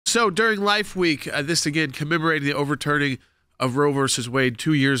So during Life Week, this again commemorating the overturning of Roe versus Wade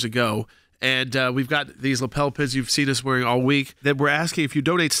 2 years ago. And we've got these lapel pins you've seen us wearing all week that we're asking if you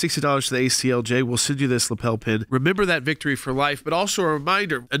donate $60 to the ACLJ, we'll send you this lapel pin. Remember that victory for life, but also a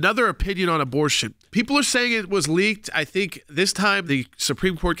reminder, another opinion on abortion. People are saying it was leaked. I think this time the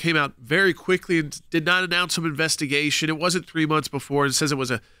Supreme Court came out very quickly and did not announce some investigation. It wasn't 3 months before. It says it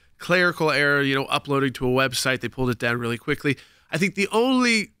was a clerical error, uploading to a website. They pulled it down really quickly. I think the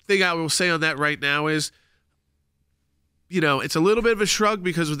only thing I will say on that right now is, it's a little bit of a shrug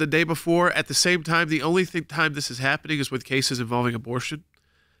because of the day before. At the same time, the only time this is happening is with cases involving abortion.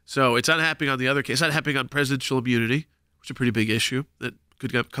 So it's not happening on the other case. It's not happening on presidential immunity, which is a pretty big issue that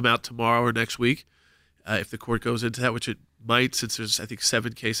could come out tomorrow or next week if the court goes into that, which it might, since there's, I think,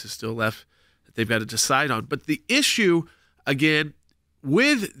 7 cases still left that they've got to decide on. But the issue, again,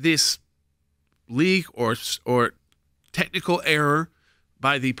 with this leak or technical error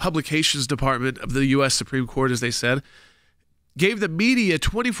by the publications department of the U.S. Supreme Court, as they said, gave the media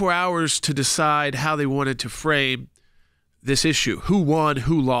 24 hours to decide how they wanted to frame this issue, who won,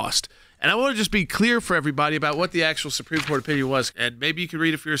 who lost. And I want to just be clear for everybody about what the actual Supreme Court opinion was, and maybe you can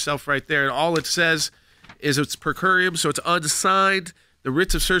read it for yourself right there. And all it says is it's per curiam, so it's unsigned. The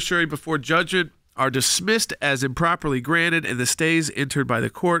writs of certiorari before judgment are dismissed as improperly granted, and the stays entered by the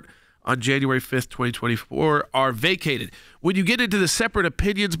court on January 5th, 2024 are vacated. When you get into the separate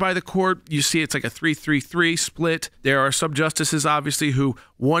opinions by the court, you see it's like a 3-3-3 split. There are some justices, obviously, who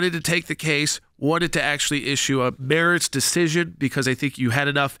wanted to take the case, wanted to actually issue a merits decision because they think you had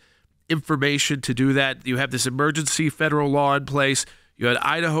enough information to do that. You have this emergency federal law in place. You had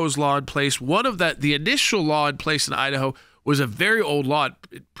Idaho's law in place. One of the initial law in place in Idaho was a very old law.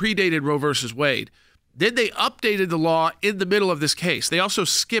 It predated Roe versus Wade. Then they updated the law in the middle of this case. They also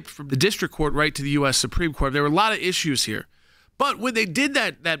skipped from the district court right to the U.S. Supreme Court. There were a lot of issues here. But when they did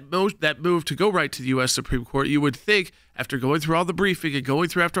that move to go right to the U.S. Supreme Court, you would think, after going through all the briefing and going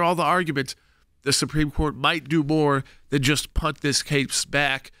through after all the arguments, the Supreme Court might do more than just punt this case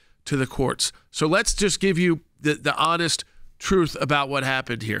back to the courts. So let's just give you the honest truth about what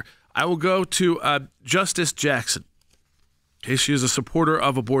happened here. I will go to Justice Jackson. Okay, she is a supporter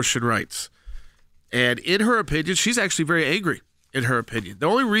of abortion rights. And in her opinion, she's actually very angry in her opinion. The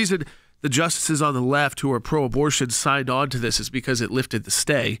only reason the justices on the left who are pro-abortion signed on to this is because it lifted the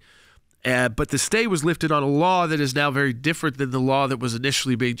stay. But the stay was lifted on a law that is now very different than the law that was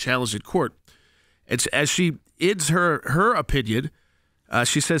initially being challenged in court. And as she ends her opinion,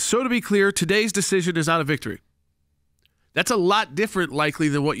 she says, so to be clear, today's decision is not a victory. That's a lot different likely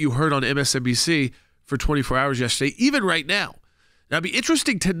than what you heard on MSNBC for 24 hours yesterday, even right now. Now, it'll be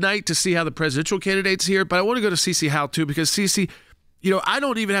interesting tonight to see how the presidential candidate's here, but I want to go to Cece Howe, too, because Cece, I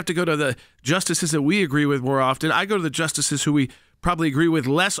don't even have to go to the justices that we agree with more often. I go to the justices who we probably agree with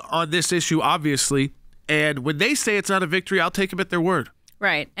less on this issue, obviously, and when they say it's not a victory, I'll take them at their word.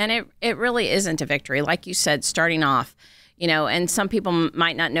 Right, and it really isn't a victory. Like you said, starting off, and some people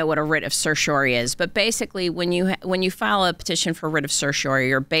might not know what a writ of certiorari is, but basically when you file a petition for writ of certiorari,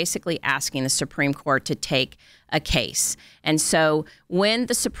 you're basically asking the Supreme Court to take a case. And so when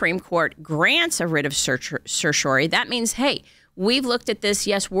the Supreme Court grants a writ of certiorari, that means, hey, we've looked at this.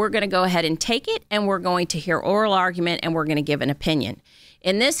 Yes, we're going to go ahead and take it, and we're going to hear oral argument, and we're going to give an opinion.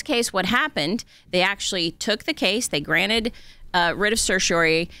 In this case, what happened, they actually took the case, they granted writ of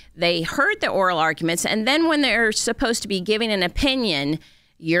certiorari, they heard the oral arguments, and then when they're supposed to be giving an opinion,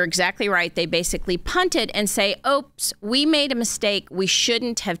 you're exactly right, they basically punted and say, oops, we made a mistake, we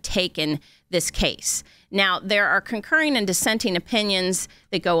shouldn't have taken this case. Now, there are concurring and dissenting opinions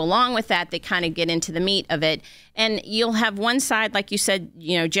that go along with that kind of get into the meat of it. And you'll have one side, like you said,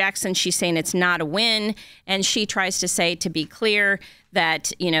 Jackson, she's saying it's not a win. And she tries to say, to be clear,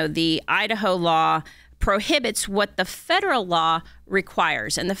 that, the Idaho law prohibits what the federal law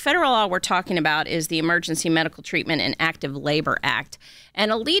requires. And the federal law we're talking about is the Emergency Medical Treatment and Active Labor Act.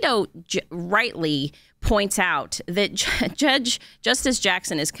 And Alito rightly points out that Justice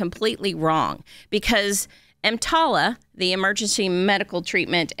Jackson is completely wrong because EMTALA, the Emergency Medical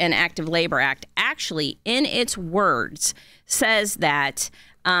Treatment and Active Labor Act, actually, in its words, says that,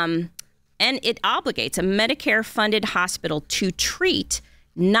 and it obligates a Medicare-funded hospital to treat,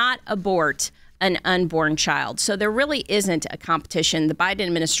 not abort, an unborn child. So there really isn't a competition. The Biden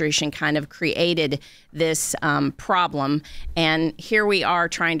administration kind of created this problem, and here we are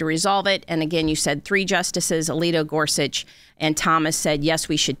trying to resolve it. And again, you said 3 justices, Alito, Gorsuch, and Thomas, said, yes,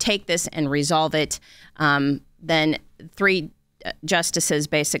 we should take this and resolve it. Then 3 justices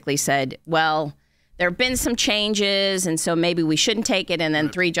basically said, well, there have been some changes, and so maybe we shouldn't take it. And then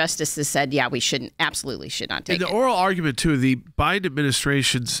 3 justices said, yeah, we absolutely should not take it. In the oral argument, too, the Biden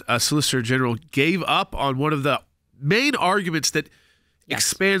administration's Solicitor General gave up on one of the main arguments that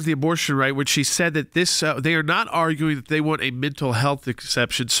expands the abortion right, which she said that they are not arguing that they want a mental health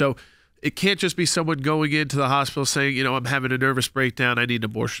exception. So it can't just be someone going into the hospital saying, I'm having a nervous breakdown, I need an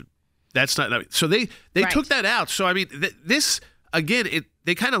abortion. That's not. So they took that out. So, I mean, this, again,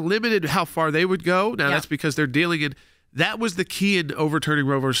 they kind of limited how far they would go. Now, that's because they're dealing in, that was the key in overturning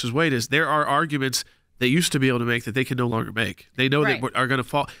Roe versus Wade, is there are arguments they used to be able to make that they can no longer make. They know that are going to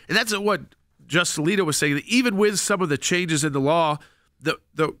fall. And that's what Justice Alito was saying, that even with some of the changes in the law,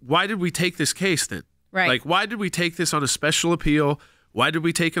 why did we take this case then? Right. Like, why did we take this on a special appeal? Why did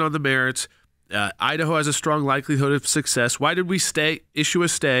we take it on the merits? Idaho has a strong likelihood of success. Why did we issue a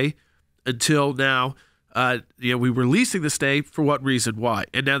stay until now? We're releasing the stay for what reason? Why?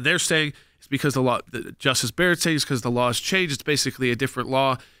 And now they're saying it's because the law. Justice Barrett saying it's because the law has changed. It's basically a different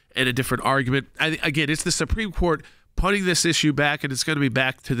law and a different argument. Again, it's the Supreme Court putting this issue back, and it's going to be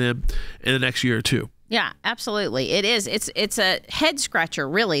back to them in the next year or two. Yeah, absolutely. It is. It's a head scratcher,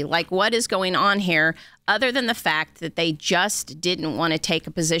 really. Like, what is going on here, other than the fact that they just didn't want to take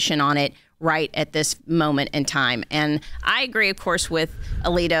a position on it right at this moment in time. And I agree, of course, with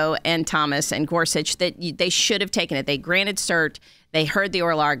Alito and Thomas and Gorsuch that they should have taken it. They granted cert. They heard the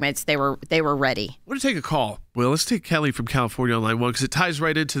oral arguments. They were ready. I want to take a call. Well, let's take Kelly from California on line 1 because it ties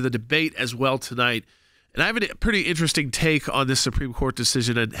right into the debate as well tonight. And I have a pretty interesting take on this Supreme Court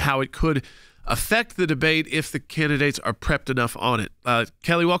decision and how it could affect the debate if the candidates are prepped enough on it.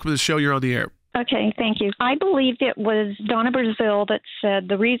 Kelly, welcome to the show. You're on the air. Okay, thank you. I believe it was Donna Brazile that said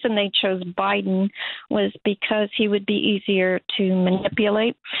the reason they chose Biden was because he would be easier to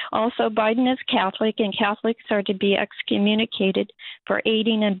manipulate. Also, Biden is Catholic, and Catholics are to be excommunicated for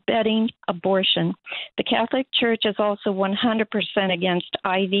aiding and abetting abortion. The Catholic Church is also 100% against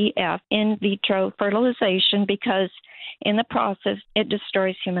IVF, in vitro fertilization, because in the process, it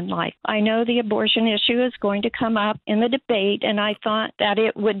destroys human life. I know the abortion issue is going to come up in the debate, and I thought that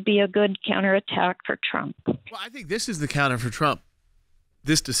it would be a good counterattack for Trump. Well, I think this is the counter for Trump,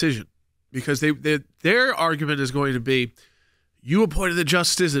 this decision, because their argument is going to be, you appointed the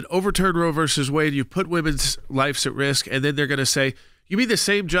justices that overturned Roe versus Wade, you put women's lives at risk, and then they're going to say, you mean the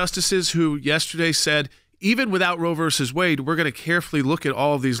same justices who yesterday said, even without Roe versus Wade, we're going to carefully look at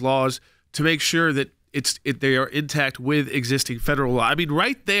all of these laws to make sure that they are intact with existing federal law. I mean,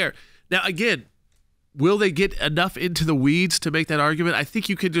 right there. Now, again, will they get enough into the weeds to make that argument? I think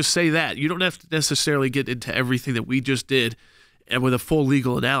you can just say that. You don't have to necessarily get into everything that we just did and with a full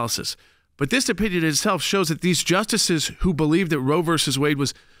legal analysis. But this opinion itself shows that these justices who believe that Roe versus Wade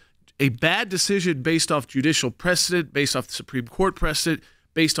was a bad decision based off judicial precedent, based off the Supreme Court precedent,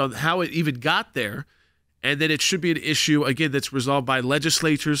 based on how it even got there, and that it should be an issue, again, that's resolved by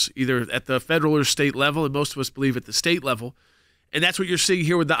legislatures, either at the federal or state level, and most of us believe at the state level. And that's what you're seeing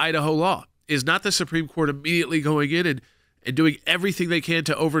here with the Idaho law, is not the Supreme Court immediately going in and doing everything they can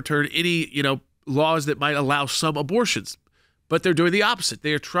to overturn any, laws that might allow some abortions. But they're doing the opposite.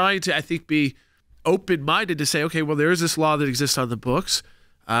 They are trying to, I think, be open-minded to say, okay, well, there is this law that exists on the books.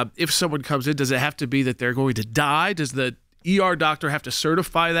 If someone comes in, does it have to be that they're going to die? Does the ER doctor have to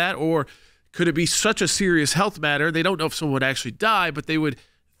certify that? Or could it be such a serious health matter? They don't know if someone would actually die, but they would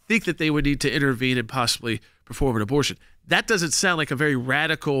think that they would need to intervene and possibly perform an abortion. That doesn't sound like a very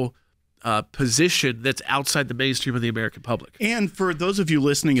radical position that's outside the mainstream of the American public. And for those of you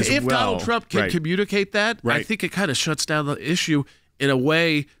listening as well, if Donald Trump can communicate that, I think it kind of shuts down the issue in a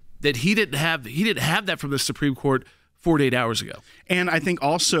way that he didn't have that from the Supreme Court 48 hours ago. And I think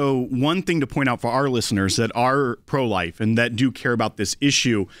also one thing to point out for our listeners that are pro-life and that do care about this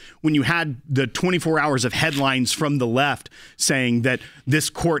issue, when you had the 24 hours of headlines from the left saying that this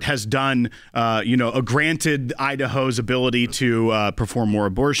court has done, granted Idaho's ability to perform more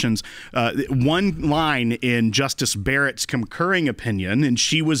abortions, one line in Justice Barrett's concurring opinion, and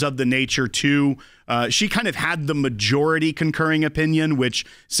she was of the nature to she kind of had the majority concurring opinion, which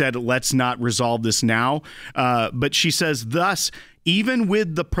said, let's not resolve this now. But she says, thus, even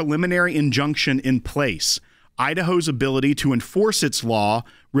with the preliminary injunction in place, Idaho's ability to enforce its law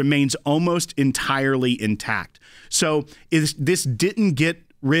remains almost entirely intact. So this didn't get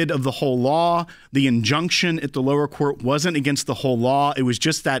rid of the whole law. The injunction at the lower court wasn't against the whole law. It was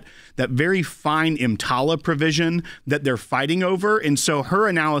just that very fine EMTALA provision that they're fighting over. And so her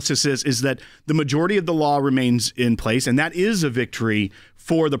analysis is that the majority of the law remains in place, and that is a victory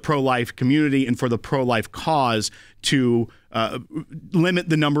for the pro-life community and for the pro-life cause to limit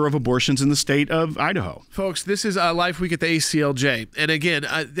the number of abortions in the state of Idaho. Folks, this is Life Week at the ACLJ. And again,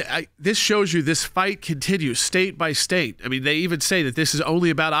 this shows you this fight continues state by state. I mean, they even say that this is only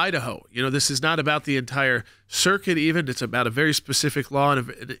about Idaho. You know, this is not about the entire circuit even. It's about a very specific law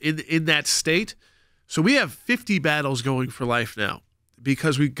in that state. So we have 50 battles going for life now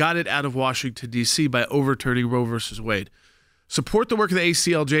because we got it out of Washington, D.C. by overturning Roe versus Wade. Support the work of the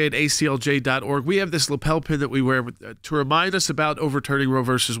ACLJ at aclj.org. We have this lapel pin that we wear to remind us about overturning Roe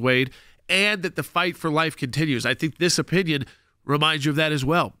versus Wade and that the fight for life continues. I think this opinion reminds you of that as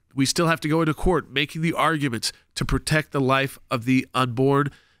well. We still have to go into court making the arguments to protect the life of the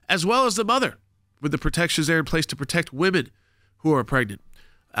unborn as well as the mother, with the protections there in place to protect women who are pregnant.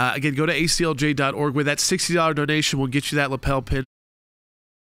 Again, go to aclj.org. With that $60 donation, we'll get you that lapel pin.